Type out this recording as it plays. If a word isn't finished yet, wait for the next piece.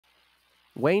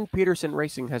Wayne Peterson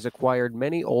Racing has acquired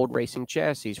many old racing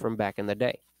chassis from back in the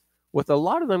day, with a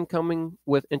lot of them coming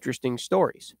with interesting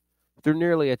stories. Through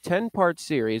nearly a 10-part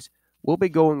series, we'll be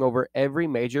going over every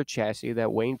major chassis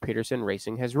that Wayne Peterson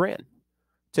Racing has ran.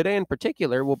 Today in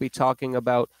particular, we'll be talking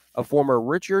about a former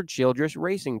Richard Childress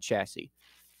racing chassis,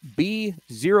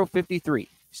 B053,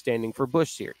 standing for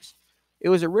Busch Series. It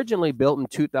was originally built in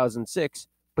 2006,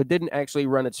 but didn't actually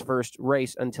run its first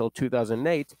race until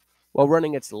 2008, while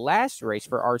running its last race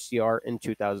for RCR in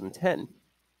 2010.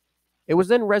 It was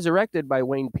then resurrected by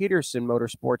Wayne Peterson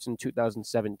Motorsports in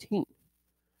 2017.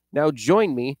 Now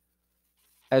join me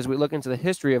as we look into the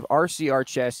history of RCR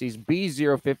chassis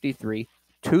B053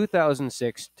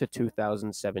 2006 to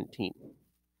 2017.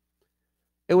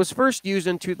 It was first used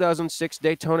in 2006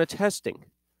 Daytona testing,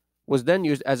 was then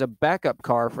used as a backup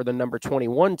car for the number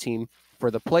 21 team for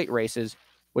the plate races,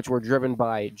 which were driven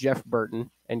by Jeff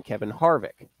Burton and Kevin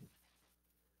Harvick.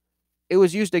 It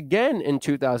was used again in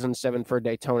 2007 for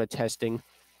Daytona testing,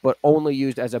 but only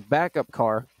used as a backup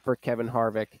car for Kevin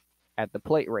Harvick at the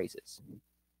plate races.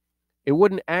 It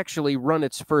wouldn't actually run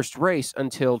its first race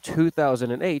until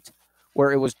 2008,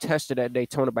 where it was tested at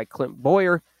Daytona by Clint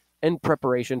Bowyer in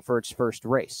preparation for its first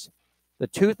race. The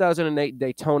 2008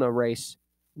 Daytona race,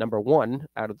 number 1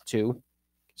 out of the 2,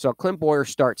 saw Clint Bowyer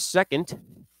start second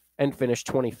and finish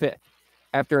 25th.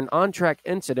 After an on-track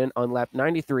incident on lap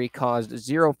 93 caused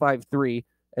 053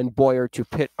 and Bowyer to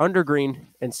pit under green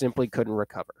and simply couldn't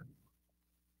recover.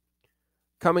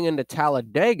 Coming into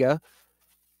Talladega,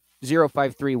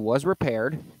 053 was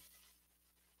repaired,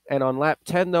 and on lap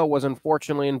 10, though, was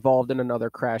unfortunately involved in another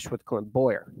crash with Clint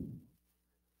Bowyer.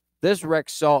 This wreck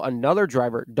saw another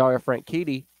driver, Dario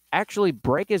Franchitti, actually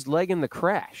break his leg in the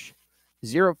crash.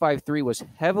 053 was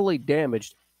heavily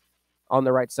damaged on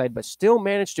the right side, but still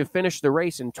managed to finish the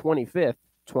race in 25th,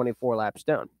 24 laps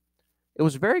down. It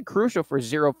was very crucial for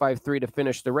 053 to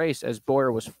finish the race, as Bowyer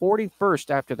was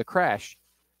 41st after the crash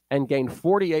and gained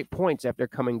 48 points after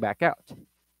coming back out.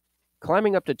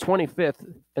 Climbing up to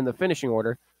 25th in the finishing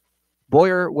order,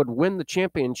 Bowyer would win the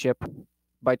championship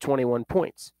by 21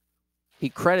 points. He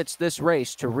credits this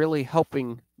race to really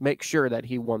helping make sure that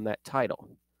he won that title.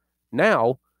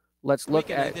 Now, let's look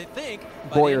at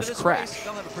Bowyer's crash.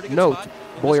 Note,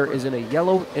 Bowyer is in a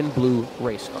yellow and blue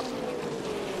race car.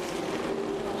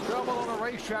 Trouble on the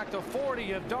racetrack. The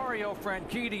 40 of Dario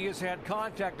Franchitti has had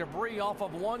contact debris off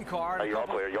of one car. Are you all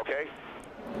clear? You okay?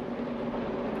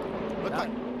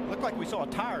 Looked like we saw a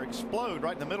tire explode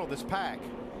right in the middle of this pack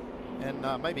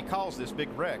and maybe cause this big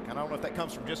wreck. I don't know if that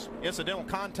comes from just incidental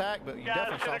contact, but you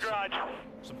definitely saw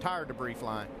some tire debris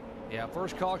flying. Yeah,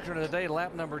 first caution of the day,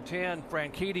 lap number 10.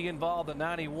 Franchitti involved, the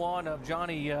 91 of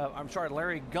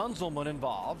Larry Gunzelman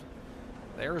involved.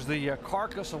 There's the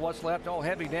carcass of what's left, all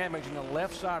heavy damage on the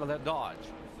left side of that Dodge.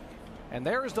 And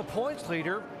there's the points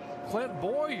leader, Clint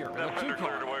Bowyer. The 2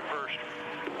 car.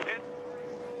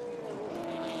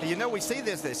 You know, we see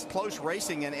this close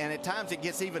racing, and at times it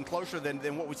gets even closer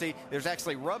than what we see. There's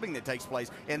actually rubbing that takes place.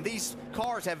 And these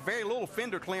cars have very little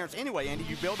fender clearance anyway, and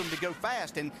you build them to go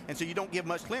fast, and so you don't give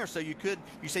much clearance. So you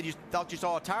said you thought you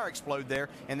saw a tire explode there,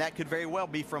 and that could very well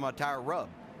be from a tire rub.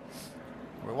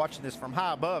 We're watching this from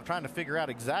high above, trying to figure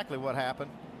out exactly what happened.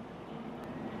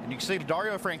 And you can see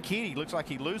Dario Franchitti looks like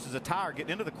he loses a tire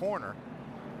getting into the corner.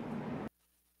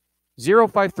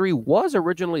 053 was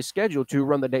originally scheduled to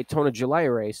run the Daytona July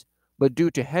race, but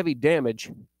due to heavy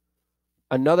damage,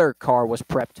 another car was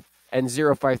prepped, and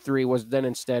 053 was then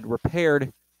instead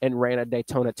repaired and ran at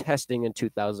Daytona testing in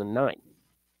 2009.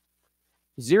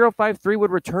 053 would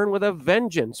return with a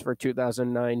vengeance for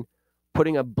 2009,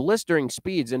 putting up blistering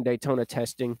speeds in Daytona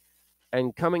testing,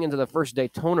 and coming into the first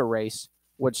Daytona race,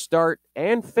 would start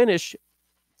and finish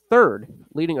third,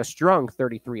 leading a strong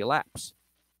 33 laps.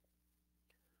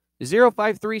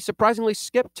 053 surprisingly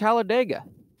skipped Talladega,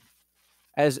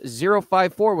 as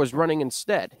 054 was running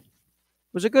instead.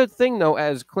 It was a good thing, though,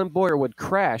 as Clint Bowyer would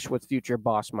crash with future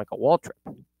boss Michael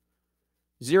Waltrip.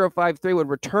 053 would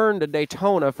return to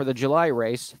Daytona for the July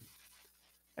race,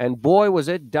 and boy was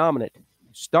it dominant,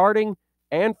 starting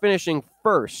and finishing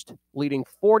first, leading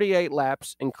 48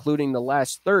 laps, including the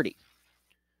last 30.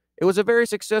 It was a very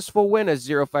successful win as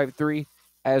 053,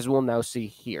 as we'll now see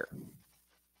here.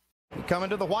 Coming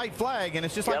to the white flag, and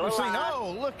it's just like we've seen.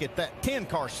 Oh, look at that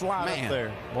 10-car slide up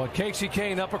there. Well, Casey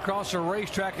Kane up across the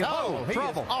racetrack. And he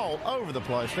trouble is all over the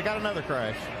place. They got another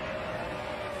crash.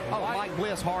 Oh, Mike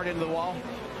Bliss hard into the wall.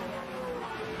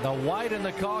 The white and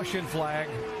the caution flag.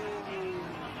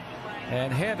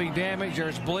 And heavy damage.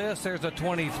 There's Bliss. There's a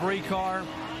 23 car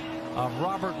of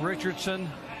Robert Richardson.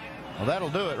 Well, that'll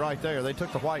do it right there. They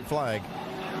took the white flag.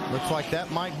 Looks like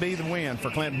that might be the win for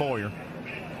Clint Bowyer.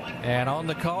 And on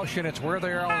the caution, it's where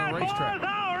they are on the racetrack.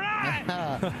 All right.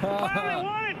 Finally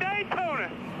won at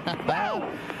Daytona.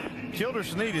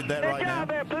 Childress needed that right now.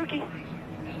 Good job there, Pookie.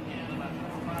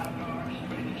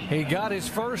 He got his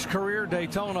first career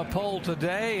Daytona pole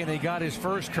today, and he got his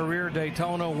first career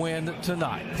Daytona win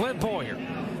tonight. Clint Boyer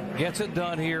gets it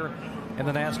done here in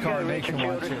the NASCAR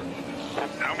Nationwide Series.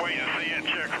 I'm waiting to see that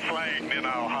checker flag, and then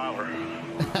I'll holler.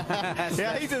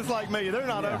 Yeah, he's just like me. They're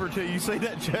not over till you see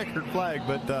that checkered flag,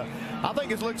 but I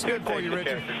think it looks good for you,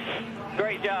 Richard.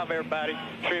 Great job, everybody.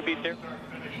 Tribute there.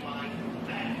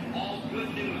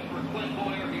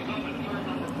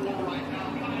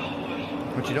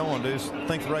 What you don't want to do is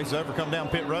think the race is over, come down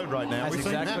pit road right now. That's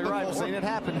exactly right. We've seen it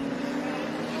happen.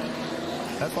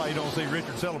 That's why you don't see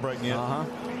Richard celebrating yet.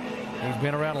 He's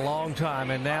been around a long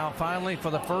time, and now finally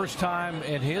for the first time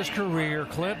in his career,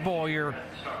 Clint Boyer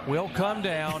will come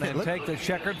down and take the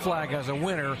checkered flag as a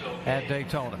winner at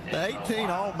Daytona. The 18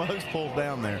 almost pulled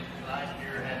down there.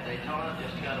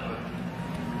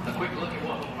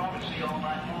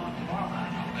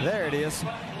 There it is.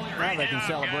 Now they can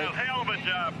celebrate. Guys. Hell of a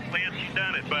job, Clint. You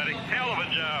done it, buddy. Hell of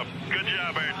a job. Good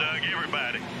job there, Doug.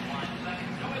 Everybody.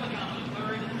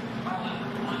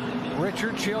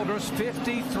 Richard Childress,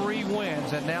 53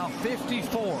 wins, and now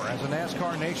 54 as a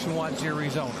NASCAR Nationwide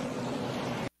Series owner.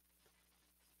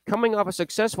 Coming off a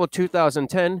successful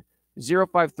 2010,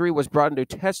 053 was brought into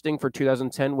testing for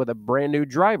 2010 with a brand new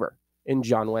driver in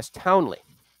John West Townley.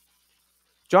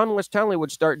 John West Townley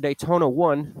would start Daytona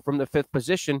 1 from the 5th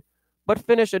position, but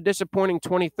finish a disappointing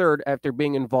 23rd after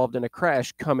being involved in a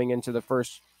crash coming into the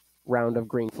first round of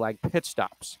green flag pit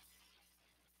stops.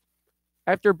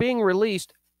 After being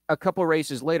released a couple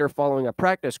races later following a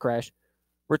practice crash,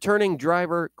 returning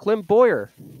driver Clint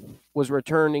Boyer was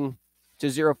returning to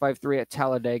 053 at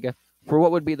Talladega for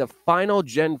what would be the final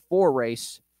Gen 4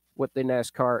 race with the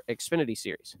NASCAR Xfinity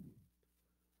Series.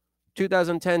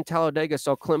 2010 Talladega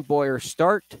saw Clint Boyer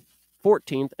start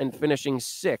 14th and finishing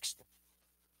 6th.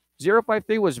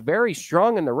 053 was very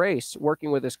strong in the race, working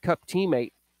with his Cup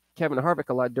teammate Kevin Harvick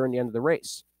a lot during the end of the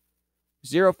race.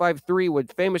 053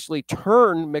 would famously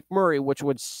turn McMurray, which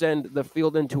would send the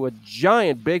field into a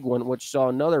giant big one, which saw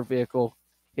another vehicle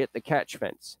hit the catch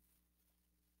fence.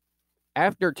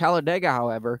 After Talladega,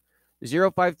 however,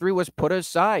 053 was put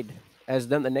aside, as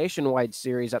then the Nationwide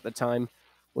Series at the time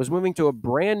was moving to a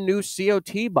brand new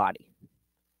COT body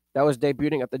that was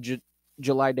debuting at the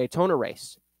July Daytona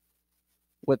race.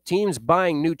 With teams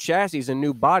buying new chassis and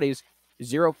new bodies,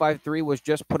 053 was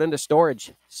just put into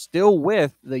storage, still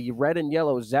with the red and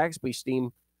yellow Zaxby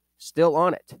steam still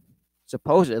on it,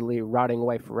 supposedly rotting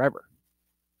away forever.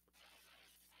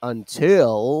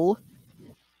 Until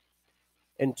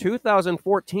in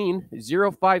 2014,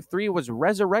 053 was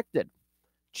resurrected.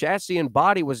 Chassis and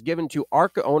body was given to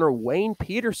ARCA owner Wayne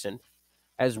Peterson,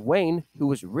 as Wayne, who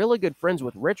was really good friends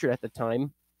with Richard at the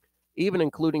time, even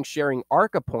including sharing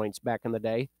ARCA points back in the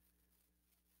day,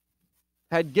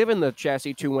 had given the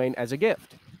chassis to Wayne as a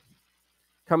gift.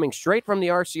 Coming straight from the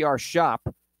RCR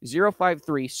shop,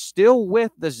 053, still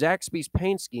with the Zaxby's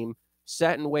paint scheme,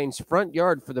 sat in Wayne's front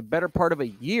yard for the better part of a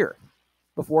year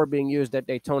before being used at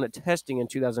Daytona testing in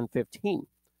 2015.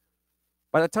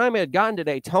 By the time it had gotten to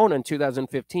Daytona in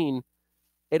 2015,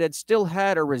 it had still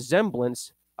had a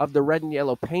resemblance of the red and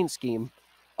yellow paint scheme,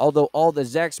 although all the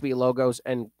Zaxby logos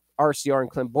and RCR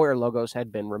and Clint Boyer logos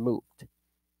had been removed.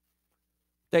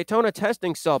 Daytona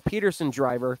testing saw Peterson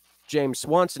driver James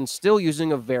Swanson still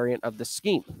using a variant of the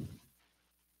scheme.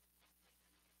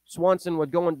 Swanson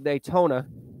would go into Daytona,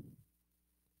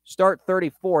 start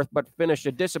 34th, but finish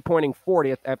a disappointing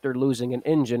 40th after losing an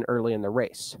engine early in the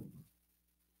race.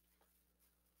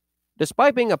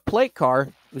 Despite being a plate car,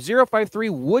 053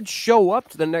 would show up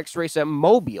to the next race at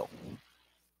Mobile,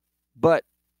 but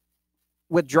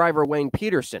with driver Wayne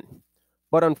Peterson.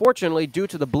 But unfortunately, due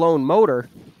to the blown motor,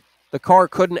 the car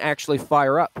couldn't actually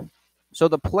fire up. So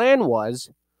the plan was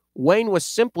Wayne was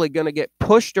simply going to get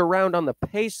pushed around on the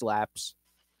pace laps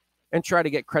and try to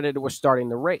get credited with starting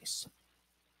the race.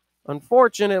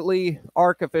 Unfortunately,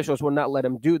 ARC officials would not let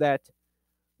him do that.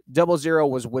 00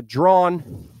 was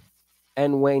withdrawn,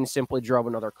 and Wayne simply drove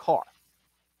another car.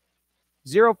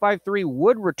 053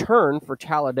 would return for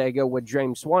Talladega with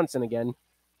James Swanson again,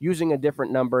 using a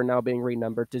different number, now being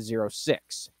renumbered to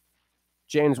 06.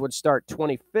 James would start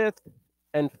 25th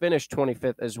and finish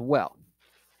 25th as well.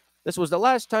 This was the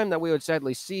last time that we would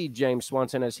sadly see James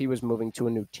Swanson, as he was moving to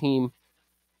a new team,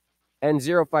 and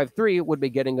 053 would be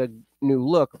getting a new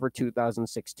look for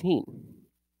 2016.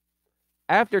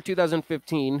 After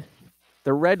 2015,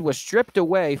 the red was stripped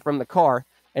away from the car,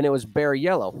 and it was bare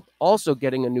yellow, also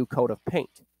getting a new coat of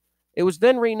paint. It was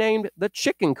then renamed the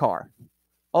Chicken Car,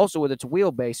 also with its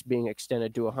wheelbase being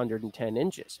extended to 110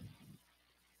 inches.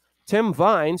 Tim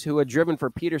Vines, who had driven for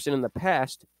Peterson in the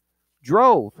past,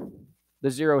 drove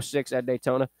the 06 at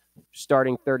Daytona,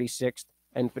 starting 36th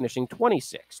and finishing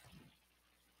 26th.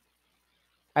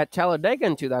 At Talladega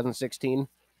in 2016,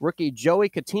 rookie Joey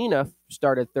Katina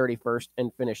started 31st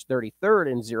and finished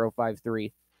 33rd in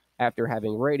 053 after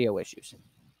having radio issues.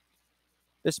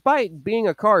 Despite being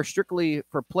a car strictly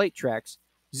for plate tracks,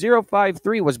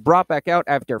 053 was brought back out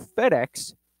after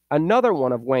FedEx, another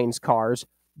one of Wayne's cars,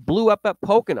 blew up at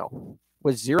Pocono.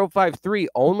 With 053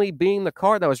 only being the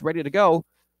car that was ready to go,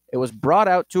 it was brought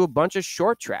out to a bunch of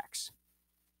short tracks.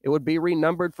 It would be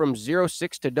renumbered from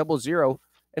 06 to 00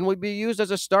 and would be used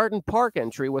as a start and park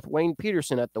entry with Wayne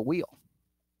Peterson at the wheel.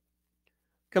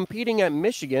 Competing at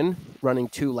Michigan, running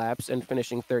 2 laps and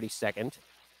finishing 32nd.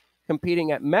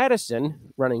 Competing at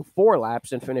Madison, running 4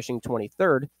 laps and finishing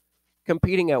 23rd.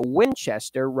 Competing at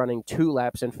Winchester, running 2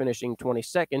 laps and finishing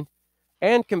 22nd.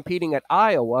 And competing at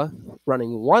Iowa,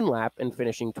 running 1 lap and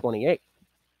finishing 28th.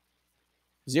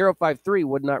 053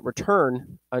 would not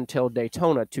return until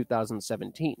Daytona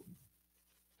 2017.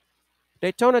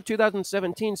 Daytona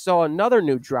 2017 saw another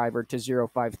new driver to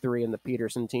 053 in the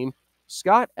Peterson team,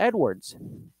 Scott Edwards.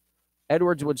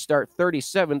 Edwards would start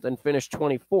 37th and finish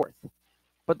 24th.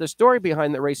 But the story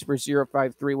behind the race for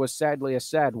 053 was sadly a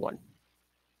sad one.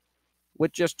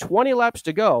 With just 20 laps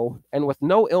to go, and with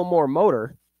no Ilmore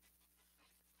motor,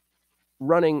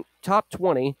 running top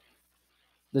 20,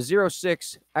 the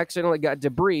 06 accidentally got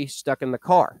debris stuck in the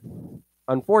car.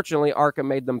 Unfortunately, ARCA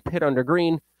made them pit under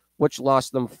green, which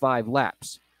lost them 5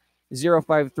 laps.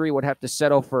 053 would have to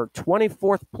settle for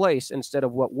 24th place instead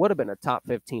of what would have been a top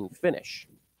 15 finish.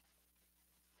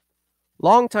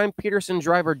 Longtime Peterson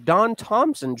driver Don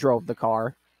Thompson drove the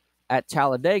car at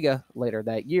Talladega later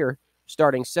that year,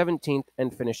 starting 17th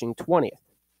and finishing 20th.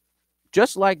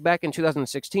 Just like back in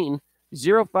 2016,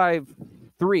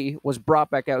 053 was brought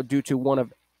back out due to one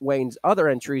of Wayne's other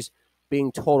entries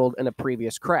being totaled in a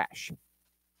previous crash.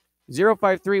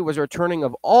 053 was returning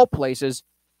of all places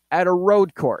at a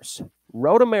road course,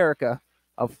 Road America,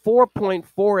 a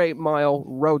 4.48-mile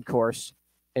road course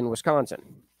in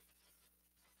Wisconsin.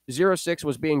 06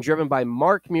 was being driven by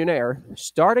Mark Munier,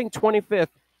 starting 25th,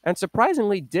 and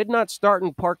surprisingly did not start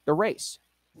and park the race,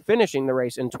 finishing the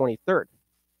race in 23rd.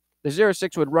 The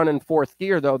 06 would run in 4th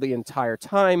gear, though, the entire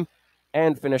time,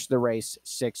 and finish the race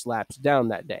 6 laps down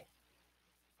that day.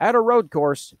 At a road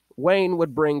course, Wayne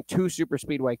would bring 2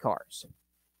 superspeedway cars.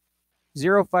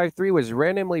 053 was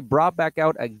randomly brought back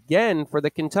out again for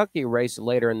the Kentucky race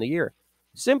later in the year,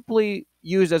 simply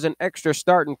used as an extra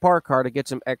start and park car to get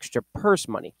some extra purse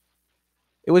money.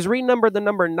 It was renumbered the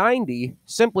number 90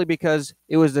 simply because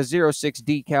it was the 06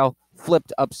 decal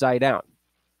flipped upside down.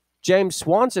 James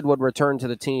Swanson would return to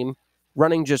the team,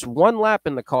 running just 1 lap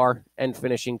in the car and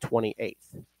finishing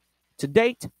 28th. To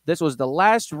date, this was the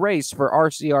last race for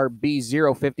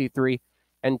RCR-B053,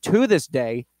 and to this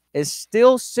day is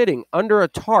still sitting under a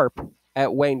tarp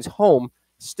at Wayne's home,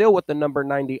 still with the number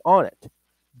 90 on it.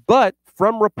 But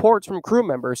from reports from crew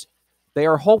members, they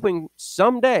are hoping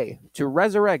someday to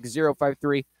resurrect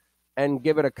 053 and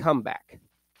give it a comeback.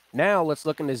 Now let's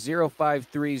look into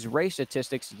 053's race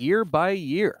statistics year by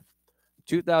year.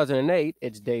 2008,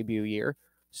 its debut year,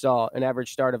 saw an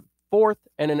average start of 4th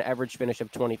and an average finish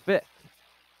of 25th.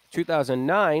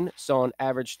 2009 saw an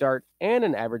average start and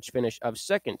an average finish of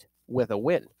 2nd with a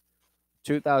win.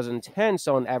 2010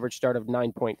 saw an average start of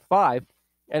 9.5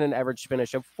 and an average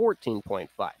finish of 14.5.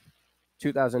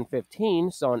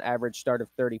 2015 saw an average start of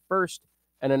 31st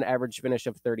and an average finish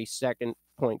of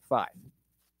 32.5.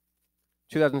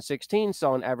 2016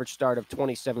 saw an average start of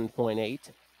 27.8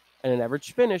 and an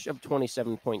average finish of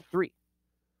 27.3.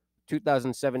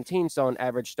 2017 saw an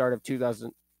average start of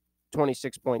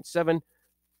 26.7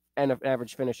 and an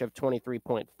average finish of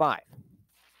 23.5.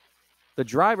 The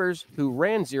drivers who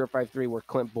ran 053 were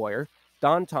Clint Boyer,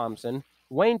 Don Thompson,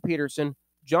 Wayne Peterson,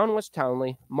 John West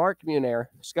Townley, Mark Munier,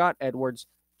 Scott Edwards,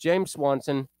 James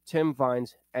Swanson, Tim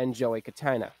Vines, and Joey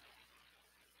Katina.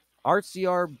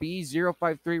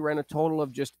 RCR-B053 ran a total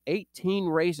of just 18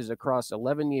 races across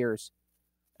 11 years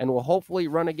and will hopefully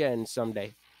run again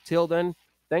someday. Till then,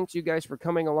 thanks you guys for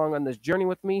coming along on this journey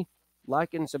with me.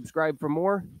 Like and subscribe for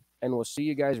more, and we'll see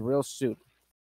you guys real soon.